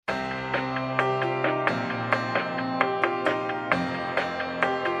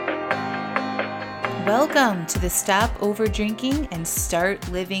Welcome to the Stop Over Drinking and Start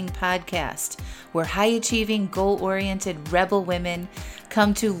Living podcast, where high-achieving, goal-oriented rebel women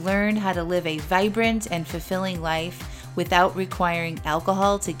come to learn how to live a vibrant and fulfilling life without requiring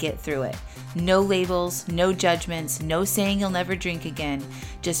alcohol to get through it. No labels, no judgments, no saying you'll never drink again.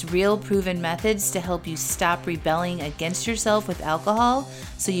 Just real proven methods to help you stop rebelling against yourself with alcohol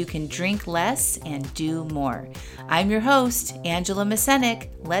so you can drink less and do more. I'm your host, Angela Masenik.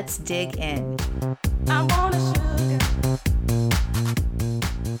 Let's dig in.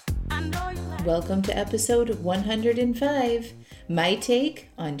 Welcome to episode 105, my take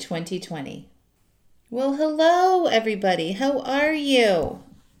on 2020. Well, hello everybody. How are you?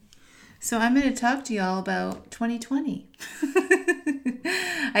 So I'm going to talk to you all about 2020.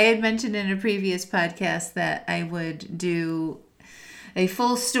 I had mentioned in a previous podcast that I would do a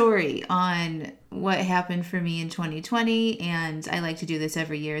full story on what happened for me in 2020, and I like to do this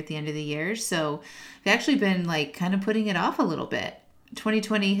every year at the end of the year. So I've actually been kind of putting it off a little bit.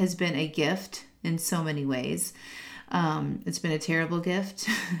 2020 has been a gift in so many ways. It's been a terrible gift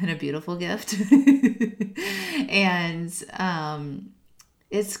and a beautiful gift. And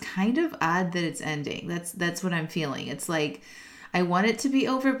it's kind of odd that it's ending. That's what I'm feeling. It's like I want it to be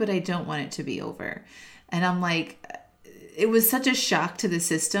over, but I don't want it to be over. And I'm like, it was such a shock to the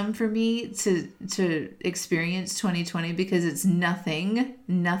system for me to experience 2020 because it's nothing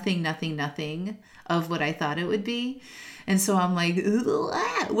of what I thought it would be. And so I'm like,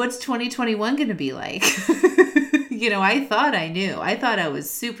 what's 2021 going to be like? I thought I knew. I thought I was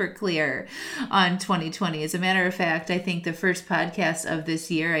super clear on 2020. As a matter of fact, I think the first podcast of this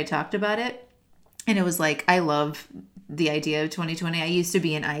year, I talked about it. And it was like, I love the idea of 2020. I used to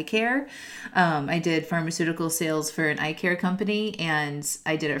be in eye care. I did pharmaceutical sales for an eye care company, and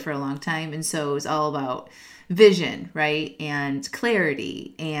I did it for a long time. And so it was all about vision, right? And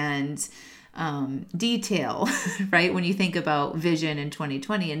clarity and detail, right? When you think about vision in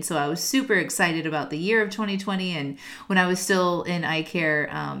 2020. And so I was super excited about the year of 2020. And when I was still in eye care,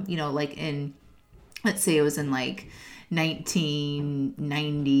 let's say it was in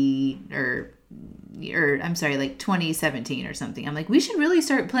 1990 or 2017 or something. I'm like, we should really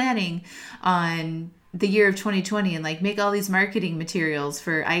start planning on the year of 2020 and make all these marketing materials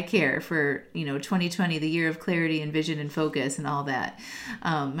for eye care for, 2020, the year of clarity and vision and focus and all that.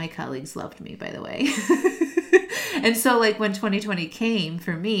 My colleagues loved me, by the way. And so when 2020 came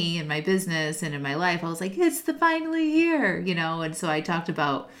for me in my business and in my life, I was like, it's the finally year, and so I talked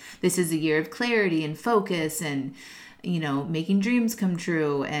about this is a year of clarity and focus and, making dreams come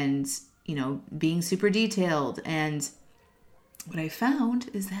true and, being super detailed. And what I found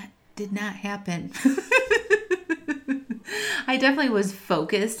is that did not happen. I definitely was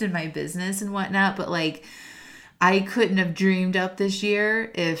focused in my business and whatnot, but I couldn't have dreamed up this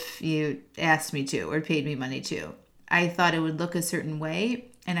year if you asked me to or paid me money to. I thought it would look a certain way,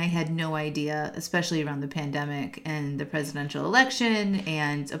 and I had no idea, especially around the pandemic and the presidential election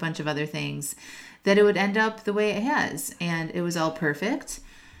and a bunch of other things, that it would end up the way it has. And it was all perfect.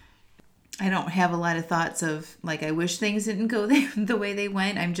 I don't have a lot of thoughts of I wish things didn't go the way they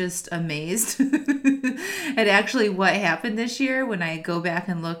went. I'm just amazed at actually what happened this year when I go back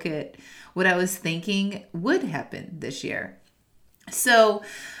and look at what I was thinking would happen this year. So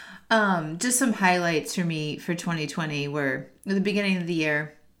just some highlights for me for 2020 were at the beginning of the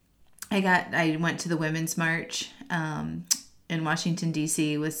year, I went to the Women's March in Washington,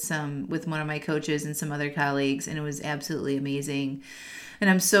 D.C. with one of my coaches and some other colleagues, and it was absolutely amazing. And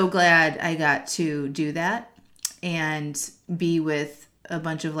I'm so glad I got to do that and be with a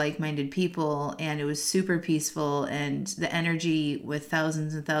bunch of like-minded people. And it was super peaceful, and the energy with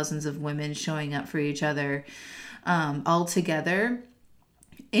thousands and thousands of women showing up for each other all together.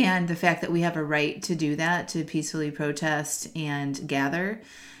 And the fact that we have a right to do that, to peacefully protest and gather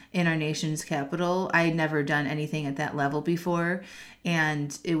in our nation's capital. I had never done anything at that level before,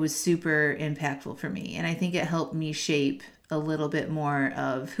 and it was super impactful for me. And I think it helped me shape a little bit more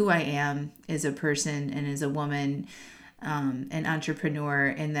of who I am as a person and as a woman, an entrepreneur,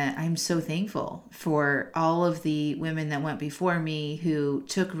 and that I'm so thankful for all of the women that went before me who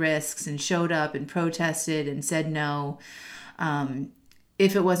took risks and showed up and protested and said no.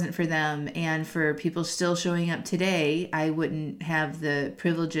 If it wasn't for them and for people still showing up today, I wouldn't have the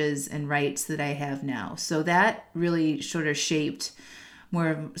privileges and rights that I have now. So that really sort of shaped more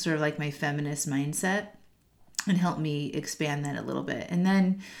of my feminist mindset. and helped me expand that a little bit. And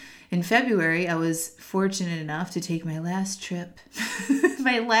then in February, I was fortunate enough to take my last trip,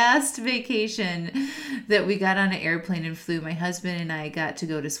 my last vacation that we got on an airplane and flew. My husband and I got to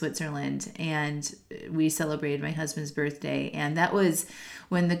go to Switzerland, and we celebrated my husband's birthday. And that was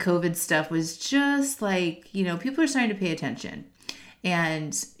when the COVID stuff was just like, people are starting to pay attention.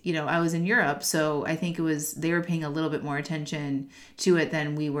 And, I was in Europe, so I think they were paying a little bit more attention to it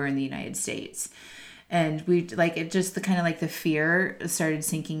than we were in the United States. And we the kind of like the fear started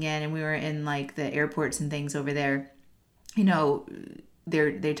sinking in, and we were in like the airports and things over there.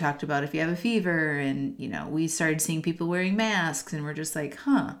 They talked about if you have a fever, and we started seeing people wearing masks, and we're just like,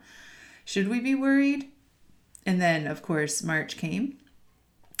 should we be worried? And then of course March came,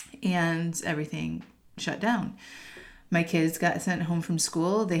 and everything shut down. My kids got sent home from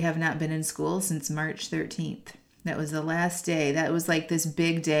school. They have not been in school since March 13th. That was the last day. That was like this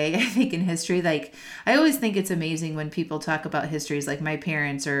big day, I think, in history. Like, I always think it's amazing when people talk about histories, like my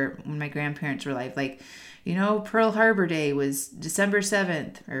parents or when my grandparents were alive. Like, Pearl Harbor Day was December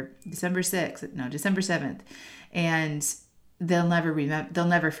 7th or December 6th. No, December 7th. And they'll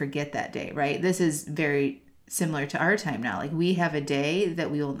never forget that day, right? This is very similar to our time now. Like, we have a day that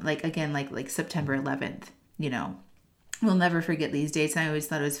we will, like, again, like September 11th, We'll never forget these dates. And I always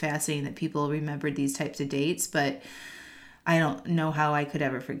thought it was fascinating that people remembered these types of dates, but I don't know how I could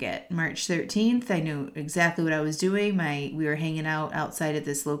ever forget. March 13th, I knew exactly what I was doing. We were hanging out outside at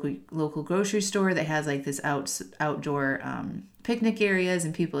this local grocery store that has like this outdoor picnic areas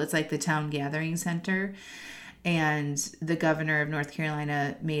and people. It's like the town gathering center. And the governor of North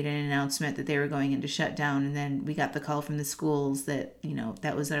Carolina made an announcement that they were going into shutdown. And then we got the call from the schools that,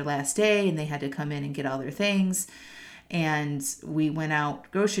 that was their last day and they had to come in and get all their things. And we went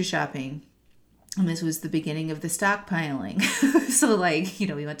out grocery shopping, and this was the beginning of the stockpiling. So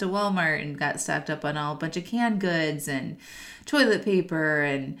we went to Walmart and got stocked up on a bunch of canned goods and toilet paper.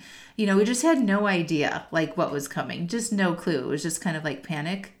 And, we just had no idea like what was coming, just no clue. It was just kind of like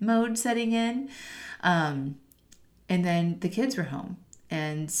panic mode setting in. And then the kids were home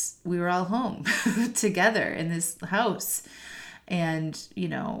and we were all home together in this house. And,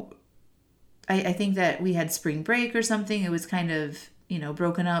 I think that we had spring break or something. It was kind of,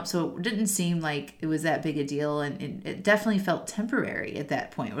 broken up. So it didn't seem like it was that big a deal. And it definitely felt temporary at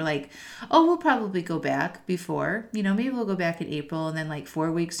that point. We're like, oh, we'll probably go back before, maybe we'll go back in April. And then like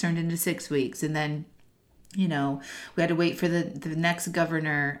 4 weeks turned into 6 weeks. And then, we had to wait for the next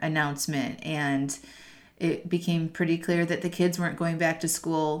governor announcement. And it became pretty clear that the kids weren't going back to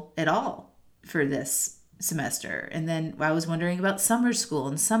school at all for this semester. And then I was wondering about summer school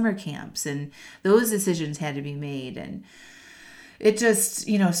and summer camps, and those decisions had to be made. And it just,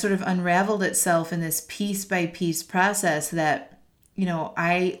 sort of unraveled itself in this piece by piece process that, when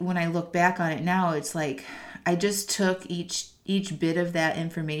I look back on it now, it's like I just took each bit of that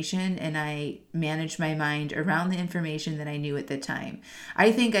information and I managed my mind around the information that I knew at the time.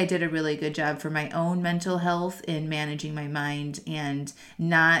 I think I did a really good job for my own mental health in managing my mind and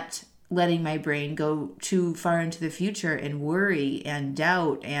not letting my brain go too far into the future and worry and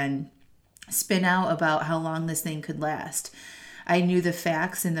doubt and spin out about how long this thing could last. I knew the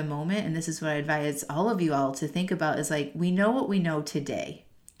facts in the moment, and this is what I advise all of you all to think about is like, we know what we know today.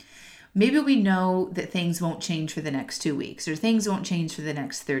 Maybe we know that things won't change for the next 2 weeks or things won't change for the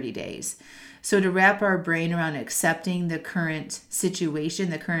next 30 days. So to wrap our brain around accepting the current situation,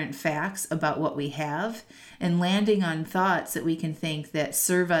 the current facts about what we have, and landing on thoughts that we can think that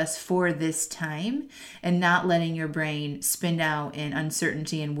serve us for this time, and not letting your brain spin out in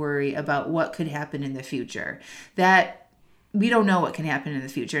uncertainty and worry about what could happen in the future. That we don't know what can happen in the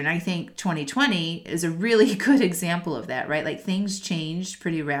future. And I think 2020 is a really good example of that, right? Like things changed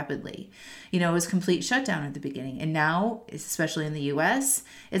pretty rapidly. It was complete shutdown at the beginning. And now, especially in the US,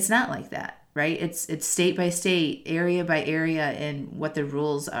 it's not like that, right? It's state by state, area by area, and what the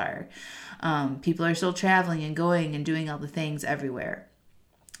rules are. People are still traveling and going and doing all the things everywhere.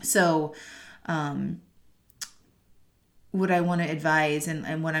 So, what I want to advise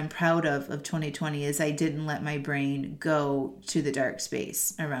and what I'm proud of 2020 is I didn't let my brain go to the dark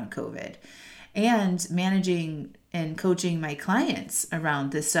space around COVID. And managing and coaching my clients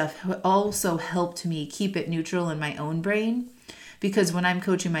around this stuff also helped me keep it neutral in my own brain. Because when I'm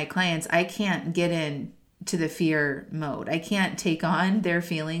coaching my clients, I can't get in to the fear mode. I can't take on their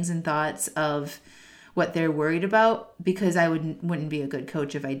feelings and thoughts of what they're worried about, because I wouldn't be a good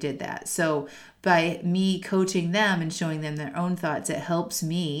coach if I did that. So by me coaching them and showing them their own thoughts, it helps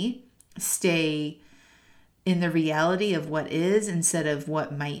me stay in the reality of what is instead of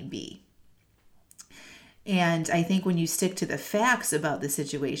what might be. And I think when you stick to the facts about the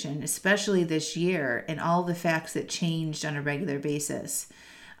situation, especially this year and all the facts that changed on a regular basis,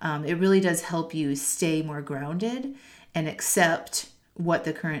 it really does help you stay more grounded and accept what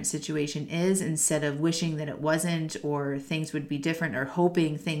the current situation is instead of wishing that it wasn't or things would be different or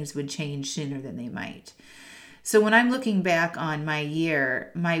hoping things would change sooner than they might. So when I'm looking back on my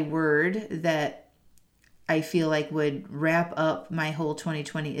year, my word that I feel like would wrap up my whole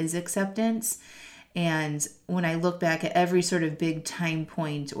 2020 is acceptance. And when I look back at every sort of big time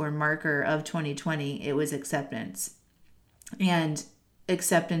point or marker of 2020, it was acceptance. And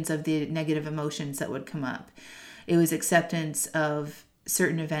acceptance of the negative emotions that would come up. It was acceptance of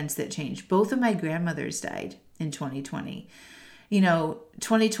certain events that changed. Both of my grandmothers died in 2020.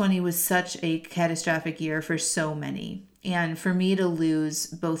 2020 was such a catastrophic year for so many. And for me to lose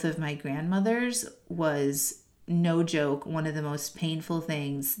both of my grandmothers was, no joke, one of the most painful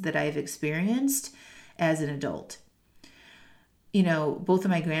things that I've experienced as an adult. Both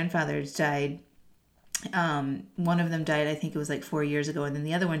of my grandfathers died. One of them died, I think it was like 4 years ago, and then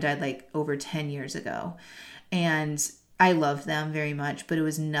the other one died like over 10 years ago. And I loved them very much, but it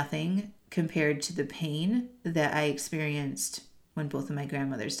was nothing compared to the pain that I experienced when both of my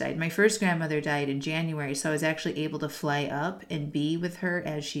grandmothers died. My first grandmother died in January, so I was actually able to fly up and be with her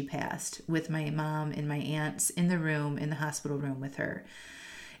as she passed, with my mom and my aunts in the room, in the hospital room with her.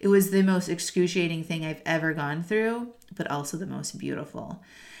 It was the most excruciating thing I've ever gone through, but also the most beautiful.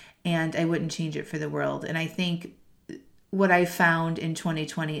 And I wouldn't change it for the world. And I think what I found in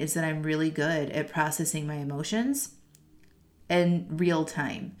 2020 is that I'm really good at processing my emotions in real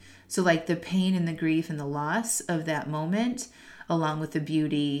time. So like the pain and the grief and the loss of that moment, along with the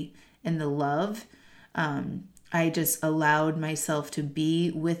beauty and the love, I just allowed myself to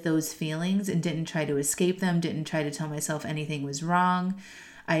be with those feelings and didn't try to escape them, didn't try to tell myself anything was wrong.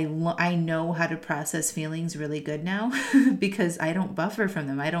 I know how to process feelings really good now because I don't buffer from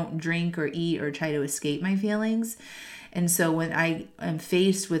them. I don't drink or eat or try to escape my feelings. And so when I am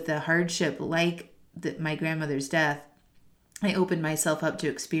faced with a hardship like my grandmother's death, I open myself up to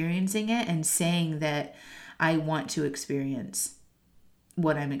experiencing it and saying that I want to experience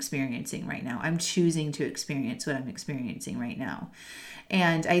what I'm experiencing right now. I'm choosing to experience what I'm experiencing right now.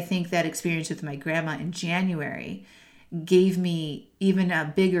 And I think that experience with my grandma in January gave me even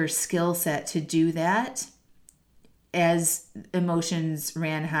a bigger skill set to do that as emotions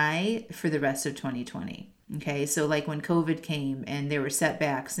ran high for the rest of 2020. Okay, so like when COVID came and there were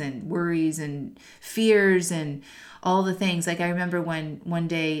setbacks and worries and fears and all the things. Like I remember when one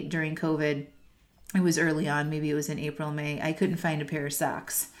day during COVID, it was early on, maybe it was in April, May, I couldn't find a pair of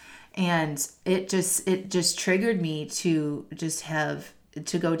socks. And it just triggered me to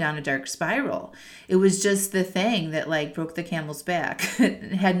go down a dark spiral. It was just the thing that like broke the camel's back.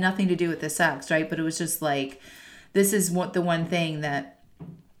 It had nothing to do with the socks, right? But it was just like, this is the one thing that,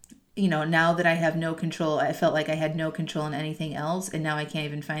 now that I have no control, I felt like I had no control on anything else. And now I can't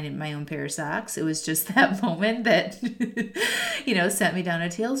even find my own pair of socks. It was just that moment that, sent me down a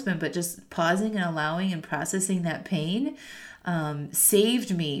tailspin. But just pausing and allowing and processing that pain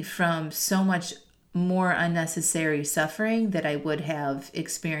saved me from so much more unnecessary suffering that I would have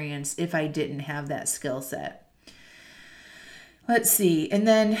experienced if I didn't have that skill set. Let's see. And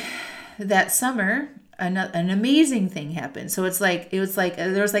then that summer, an amazing thing happened. So it was like there was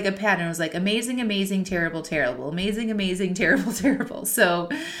like a pattern. It was like amazing, terrible, amazing, terrible. So,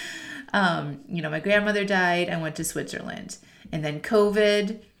 my grandmother died. I went to Switzerland, and then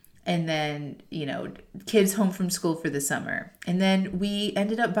COVID, and then, kids home from school for the summer. And then we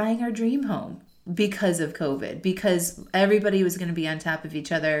ended up buying our dream home because of COVID, because everybody was going to be on top of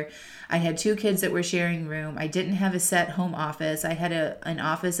each other. I had 2 kids that were sharing room. I didn't have a set home office. I had an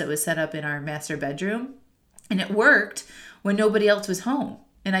office that was set up in our master bedroom, and it worked when nobody else was home,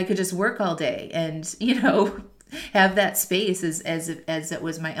 and I could just work all day and, have that space as it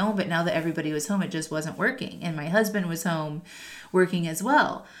was my own. But now that everybody was home, it just wasn't working. And my husband was home working as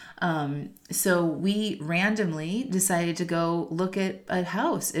well. So we randomly decided to go look at a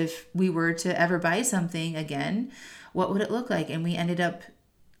house. If we were to ever buy something again, what would it look like? And we ended up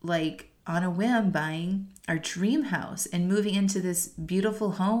like on a whim buying our dream house and moving into this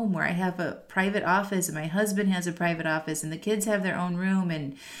beautiful home where I have a private office and my husband has a private office and the kids have their own room,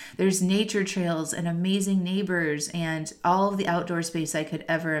 and there's nature trails and amazing neighbors and all of the outdoor space I could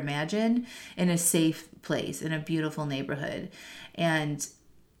ever imagine in a safe place in a beautiful neighborhood. And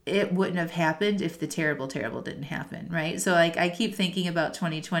it wouldn't have happened if the terrible didn't happen, right? So like I keep thinking about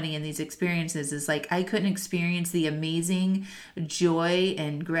 2020 and these experiences is like I couldn't experience the amazing joy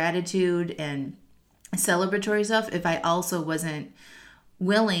and gratitude and celebratory stuff if I also wasn't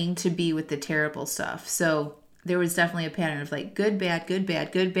willing to be with the terrible stuff. So there was definitely a pattern of like good, bad, good,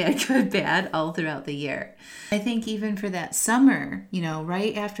 bad, good, bad, good, bad all throughout the year. I think even for that summer,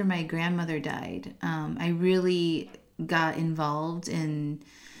 right after my grandmother died, I really got involved in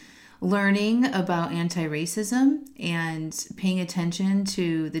learning about anti-racism and paying attention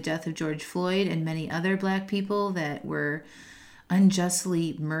to the death of George Floyd and many other Black people that were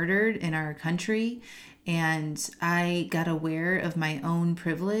unjustly murdered in our country. And I got aware of my own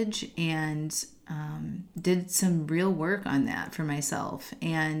privilege and did some real work on that for myself.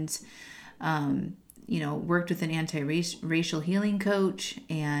 And, worked with an anti-racial healing coach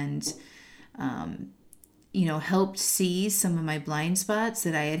and, helped see some of my blind spots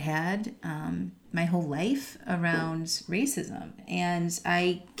that I had my whole life around racism. And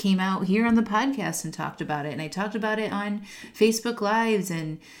I came out here on the podcast and talked about it. And I talked about it on Facebook Lives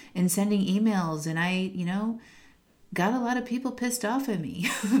and sending emails. And I, got a lot of people pissed off at me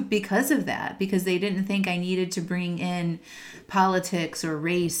because of that, because they didn't think I needed to bring in politics or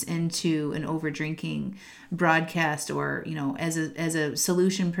race into an over drinking broadcast or, as a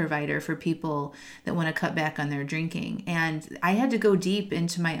solution provider for people that want to cut back on their drinking. And I had to go deep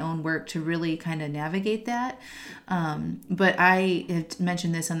into my own work to really kind of navigate that. But I have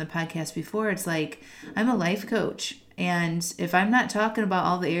mentioned this on the podcast before. It's like, I'm a life coach. And if I'm not talking about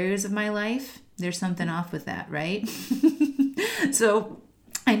all the areas of my life, there's something off with that, right? So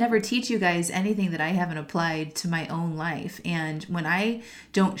I never teach you guys anything that I haven't applied to my own life. And when I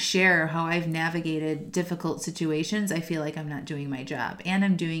don't share how I've navigated difficult situations, I feel like I'm not doing my job. And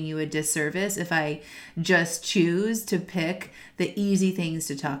I'm doing you a disservice if I just choose to pick the easy things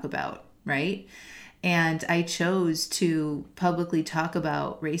to talk about, right? And I chose to publicly talk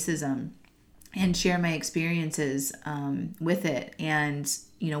about racism and share my experiences with it and,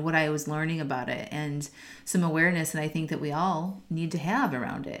 what I was learning about it and some awareness that I think that we all need to have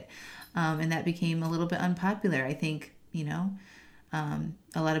around it. And that became a little bit unpopular. I think,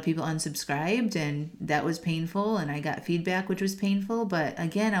 a lot of people unsubscribed and that was painful and I got feedback, which was painful. But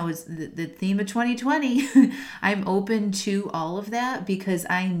again, I was the theme of 2020. I'm open to all of that because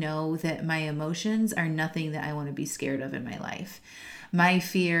I know that my emotions are nothing that I want to be scared of in my life. My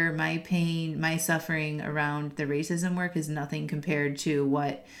fear, my pain, my suffering around the racism work is nothing compared to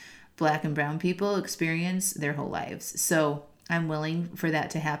what Black and brown people experience their whole lives. So I'm willing for that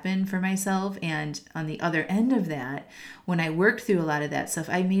to happen for myself. And on the other end of that, when I worked through a lot of that stuff,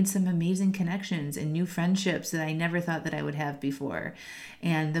 I made some amazing connections and new friendships that I never thought that I would have before.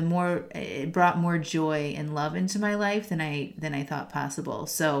 And it brought more joy and love into my life than I thought possible.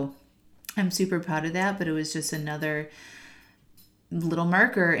 So I'm super proud of that, but it was just another little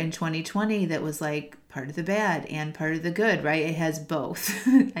marker in 2020 that was like part of the bad and part of the good, right? It has both.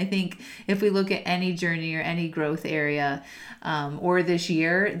 I think if we look at any journey or any growth area or this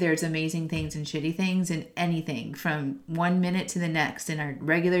year, there's amazing things and shitty things and anything from 1 minute to the next in our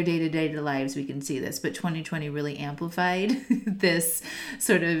regular day-to-day lives, we can see this. But 2020 really amplified this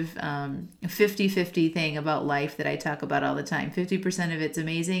sort of 50-50 thing about life that I talk about all the time. 50% of it's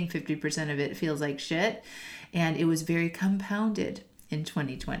amazing, 50% of it feels like shit. And it was very compounded in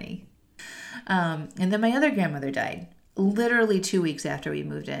 2020. And then my other grandmother died literally 2 weeks after we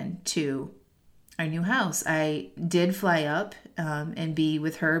moved in to our new house. I did fly up and be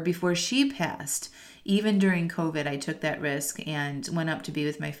with her before she passed. Even during COVID, I took that risk and went up to be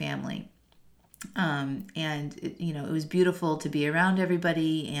with my family. And it was beautiful to be around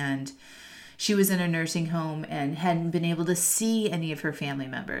everybody. And she was in a nursing home and hadn't been able to see any of her family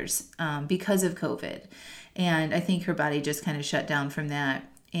members because of COVID. And I think her body just kind of shut down from that.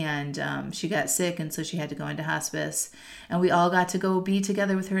 And she got sick, and so she had to go into hospice. And we all got to go be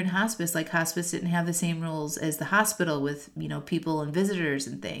together with her in hospice. Like, hospice didn't have the same rules as the hospital with, people and visitors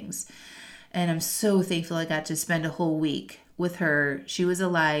and things. And I'm so thankful I got to spend a whole week with her. She was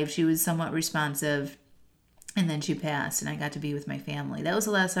alive. She was somewhat responsive. And then she passed, and I got to be with my family. That was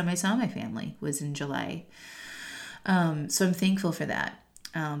the last time I saw my family, was in July. So I'm thankful for that.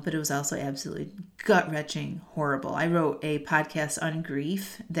 But it was also absolutely gut-wrenching, horrible. I wrote a podcast on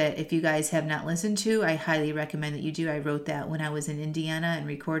grief that if you guys have not listened to, I highly recommend that you do. I wrote that when I was in Indiana and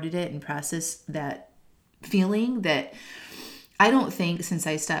recorded it and processed that feeling that I don't think since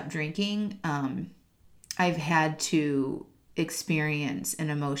I stopped drinking, I've had to experience an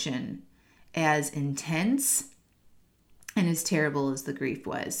emotion as intense and as terrible as the grief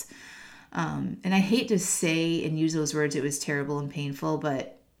was. And I hate to say and use those words, it was terrible and painful,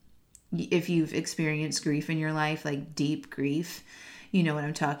 but if you've experienced grief in your life, like deep grief, you know what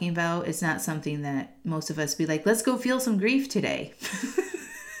I'm talking about. It's not something that most of us be like, let's go feel some grief today.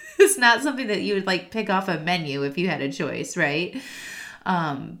 It's not something that you would like pick off a menu if you had a choice, right?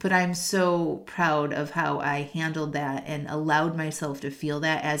 But I'm so proud of how I handled that and allowed myself to feel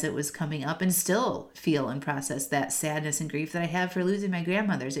that as it was coming up, and still feel and process that sadness and grief that I have for losing my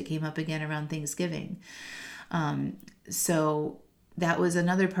grandmothers. It came up again around Thanksgiving. So that was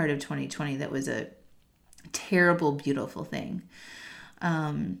another part of 2020 that was a terrible, beautiful thing.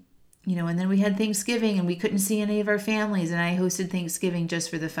 And then we had Thanksgiving and we couldn't see any of our families, and I hosted Thanksgiving just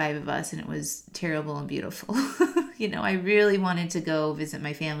for the 5 of us, and it was terrible and beautiful. I really wanted to go visit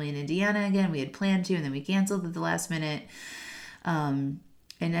my family in Indiana again. We had planned to, and then we canceled at the last minute, and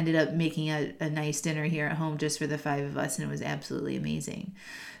ended up making a nice dinner here at home just for the 5 of us, and it was absolutely amazing.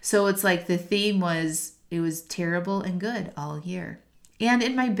 So it's like the theme was, it was terrible and good all year. And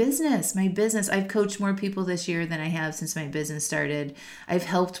in my business, I've coached more people this year than I have since my business started. I've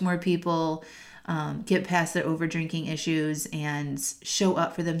helped more people get past their over drinking issues and show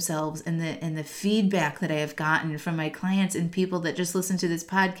up for themselves. And the feedback that I have gotten from my clients and people that just listen to this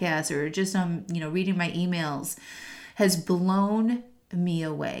podcast or just reading my emails has blown me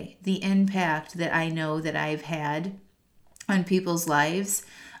away. The impact that I know that I've had on people's lives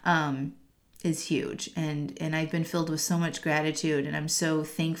is huge, and I've been filled with so much gratitude, and I'm so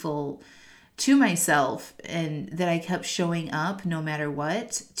thankful to myself and that I kept showing up no matter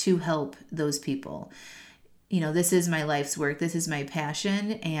what to help those people. This is my life's work, this is my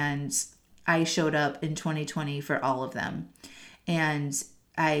passion, and I showed up in 2020 for all of them. And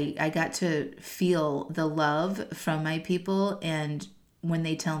I got to feel the love from my people, and when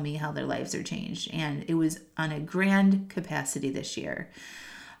they tell me how their lives are changed, and it was on a grand capacity this year.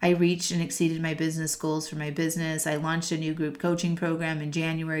 I reached and exceeded my business goals for my business. I launched a new group coaching program in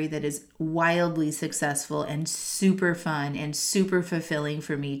January that is wildly successful and super fun and super fulfilling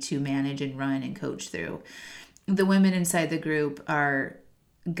for me to manage and run and coach through. The women inside the group are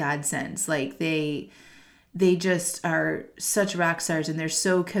godsends. Like they just are such rock stars, and they're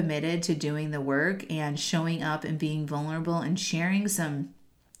so committed to doing the work and showing up and being vulnerable and sharing some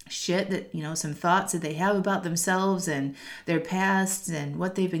shit that, some thoughts that they have about themselves and their past and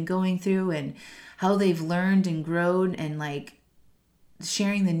what they've been going through and how they've learned and grown, and like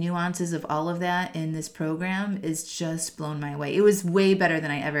sharing the nuances of all of that in this program is just blown my way. It was way better than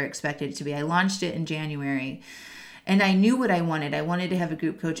I ever expected it to be. I launched it in January, and I knew what I wanted. I wanted to have a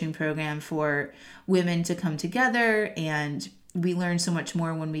group coaching program for women to come together, and we learn so much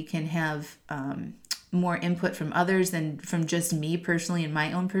more when we can have more input from others than from just me personally and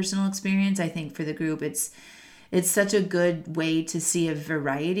my own personal experience. I think for the group, it's such a good way to see a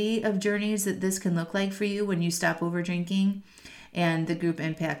variety of journeys that this can look like for you when you stop over drinking, and the group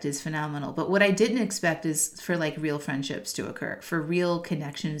impact is phenomenal. But what I didn't expect is for like real friendships to occur, for real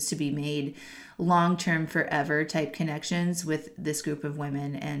connections to be made, long-term, forever type connections with this group of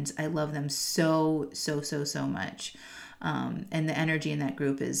women, and I love them so much. And the energy in that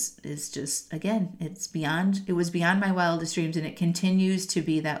group is just, again, it was beyond my wildest dreams, and it continues to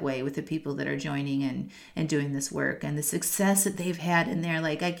be that way with the people that are joining and doing this work, and the success that they've had in there.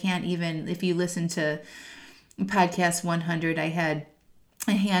 Like, I can't even, if you listen to podcast 100, I had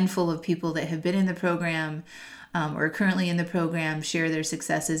a handful of people that have been in the program or currently in the program share their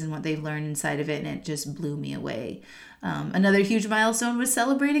successes and what they've learned inside of it, and it just blew me away. Another huge milestone was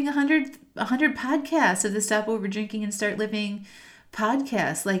celebrating 100 podcasts of the Stop Over Drinking and Start Living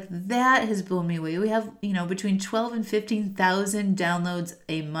podcast. Like, that has blown me away. We have, between 12 and 15,000 downloads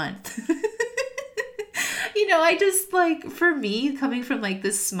a month. I just, like, for me, coming from like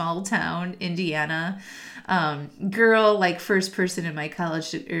this small town, Indiana, girl, like first person in my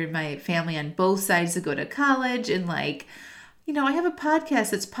college or my family on both sides to go to college, and like, I have a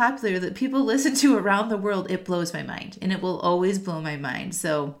podcast that's popular that people listen to around the world. It blows my mind, and it will always blow my mind.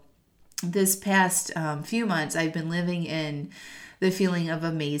 So this past few months, I've been living in the feeling of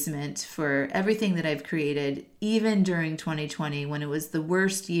amazement for everything that I've created, even during 2020, when it was the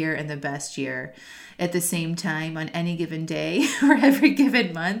worst year and the best year at the same time on any given day or every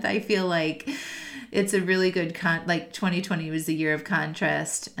given month. I feel like it's a really good, 2020 was the year of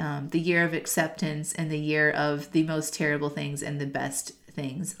contrast, the year of acceptance, and the year of the most terrible things and the best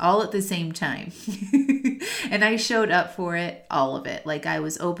things all at the same time. And I showed up for it, all of it. Like, I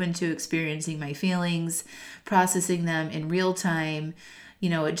was open to experiencing my feelings, processing them in real time.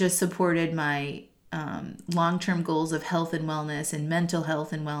 It just supported my long-term goals of health and wellness and mental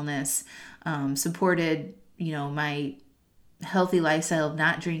health and wellness, supported, my healthy lifestyle of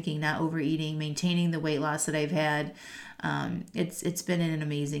not drinking, not overeating, maintaining the weight loss that I've had. It's been an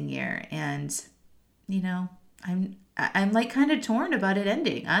amazing year, and I'm like kind of torn about it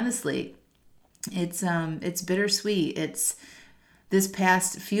ending, honestly. It's bittersweet. It's this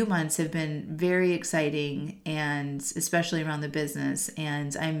past few months have been very exciting, and especially around the business.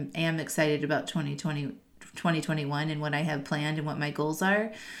 And I am excited about 2021 and what I have planned and what my goals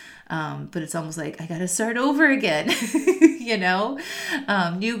are. But it's almost like I got to start over again,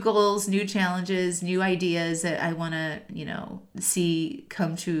 new goals, new challenges, new ideas that I want to, see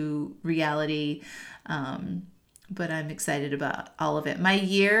come to reality. But I'm excited about all of it. My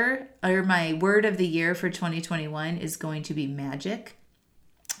word of the year for 2021 is going to be magic.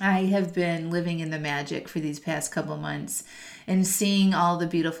 I have been living in the magic for these past couple months and seeing all the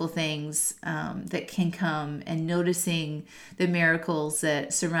beautiful things that can come, and noticing the miracles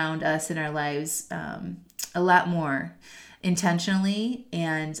that surround us in our lives a lot more intentionally.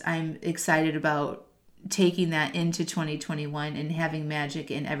 And I'm excited about taking that into 2021 and having magic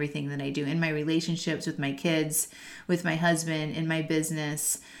in everything that I do, in my relationships with my kids, with my husband, in my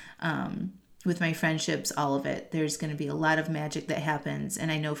business, with my friendships, all of it. There's going to be a lot of magic that happens,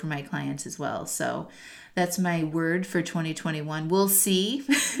 and I know for my clients as well. So that's my word for 2021. We'll see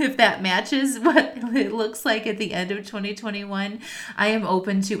if that matches what it looks like at the end of 2021. I am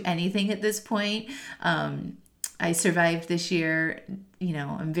open to anything at this point. I survived this year.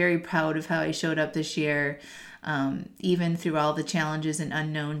 I'm very proud of how I showed up this year, even through all the challenges and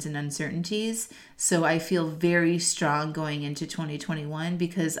unknowns and uncertainties. So I feel very strong going into 2021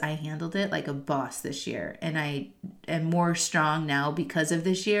 because I handled it like a boss this year, and I am more strong now because of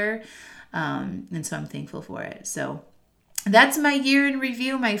this year. And so I'm thankful for it. So that's my year in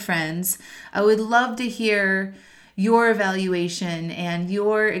review, my friends. I would love to hear your evaluation and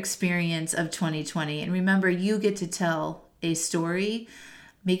your experience of 2020. And remember, you get to tell a story.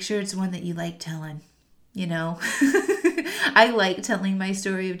 Make sure it's one that you like telling. I like telling my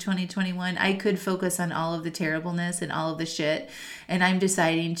story of 2021. I could focus on all of the terribleness and all of the shit, and I'm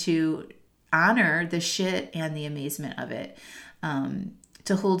deciding to honor the shit and the amazement of it,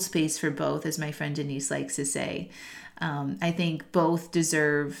 to hold space for both, as my friend Denise likes to say. I think both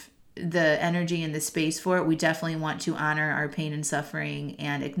deserve the energy and the space for it. We definitely want to honor our pain and suffering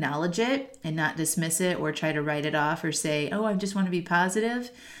and acknowledge it and not dismiss it or try to write it off or say, oh, I just want to be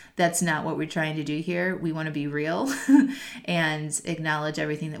positive. That's not what we're trying to do here. We want to be real and acknowledge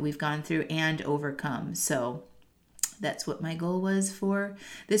everything that we've gone through and overcome. So that's what my goal was for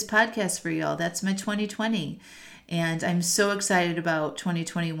this podcast for y'all. That's my 2020. And I'm so excited about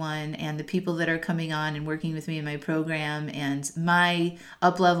 2021 and the people that are coming on and working with me in my program and my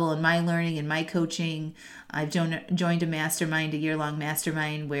up level and my learning and my coaching. I've joined a mastermind, a year-long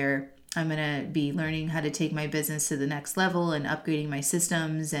mastermind, where I'm going to be learning how to take my business to the next level and upgrading my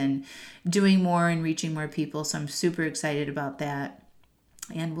systems and doing more and reaching more people. So I'm super excited about that.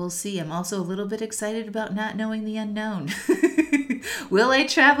 And we'll see. I'm also a little bit excited about not knowing the unknown. Will I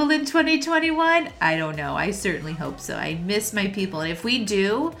travel in 2021? I don't know. I certainly hope so. I miss my people. And if we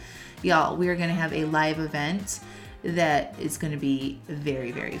do, y'all, we are going to have a live event that is going to be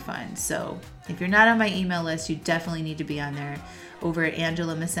very, very fun. So if you're not on my email list, you definitely need to be on there over at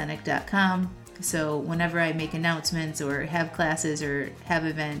AngelaMacenik.com. So whenever I make announcements or have classes or have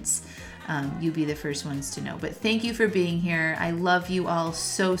events, you be the first ones to know. But thank you for being here. I love you all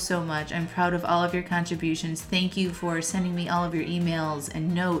so, so much. I'm proud of all of your contributions. Thank you for sending me all of your emails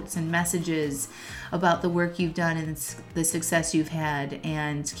and notes and messages about the work you've done and the success you've had.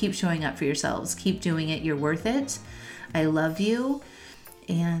 And keep showing up for yourselves. Keep doing it. You're worth it. I love you.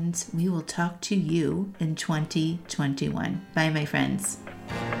 And we will talk to you in 2021. Bye, my friends.